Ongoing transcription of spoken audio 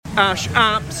Ash,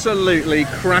 absolutely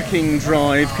cracking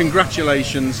drive.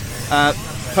 Congratulations.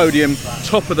 Podium,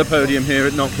 top of the podium here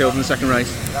at Knockhill in the second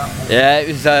race. Yeah, it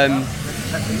was.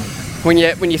 When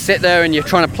you sit there and you're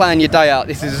trying to plan your day out,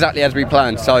 this is exactly as we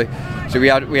planned. So we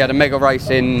had a mega race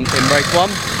in race one,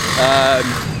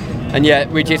 and yeah,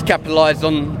 we just capitalised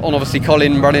on obviously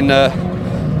Colin running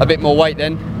a bit more weight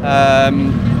then,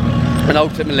 and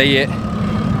ultimately it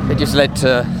just led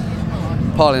to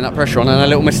piling that pressure on and a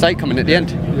little mistake coming at the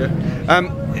end. Yeah.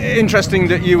 Interesting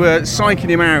that you were psyching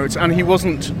him out and he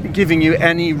wasn't giving you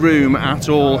any room at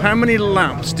all. How many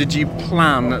laps did you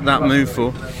plan that move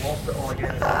for?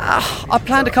 I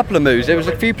planned a couple of moves. There was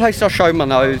a few places I showed my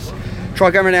nose,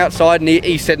 tried going outside, and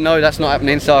he said no, that's not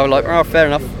happening. So I was like, oh, fair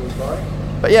enough.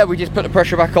 But yeah, we just put the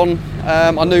pressure back on.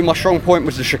 I knew my strong point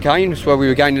was the chicane, that's where we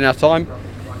were gaining our time,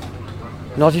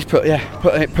 and I just put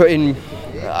in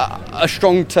a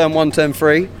strong turn 1, turn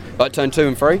 3, like turn 2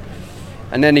 and 3.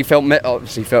 And then he felt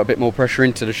a bit more pressure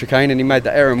into the chicane, and he made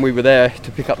that error, and we were there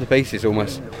to pick up the pieces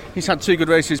almost. He's had 2 good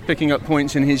races picking up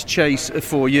points in his chase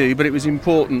for you, but it was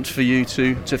important for you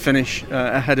to finish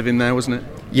ahead of him there, wasn't it?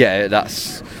 Yeah,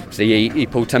 that's. See, he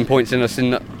pulled 10 points in us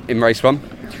in race 1.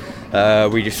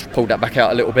 We just pulled that back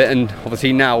out a little bit, and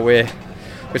obviously now we're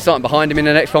starting behind him in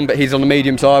the next one, but he's on the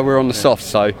medium tyre, we're on the soft,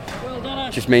 so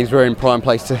just means we're in prime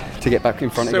place to get back in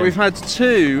front again. So we've had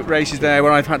 2 races there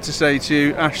where I've had to say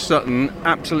to Ash Sutton,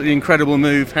 absolutely incredible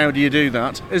move, how do you do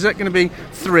that? Is that going to be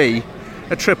 3,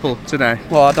 a triple today?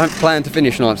 Well, I don't plan to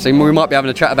finish 9th, so we might be having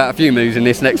a chat about a few moves in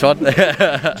this next one. Do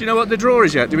you know what the draw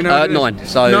is yet? Do we know? 9.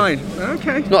 So 9.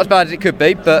 Okay. Not as bad as it could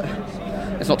be, but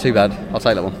it's not too bad. I'll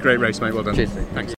take that one. Great race, mate. Well done. Cheers. Thanks.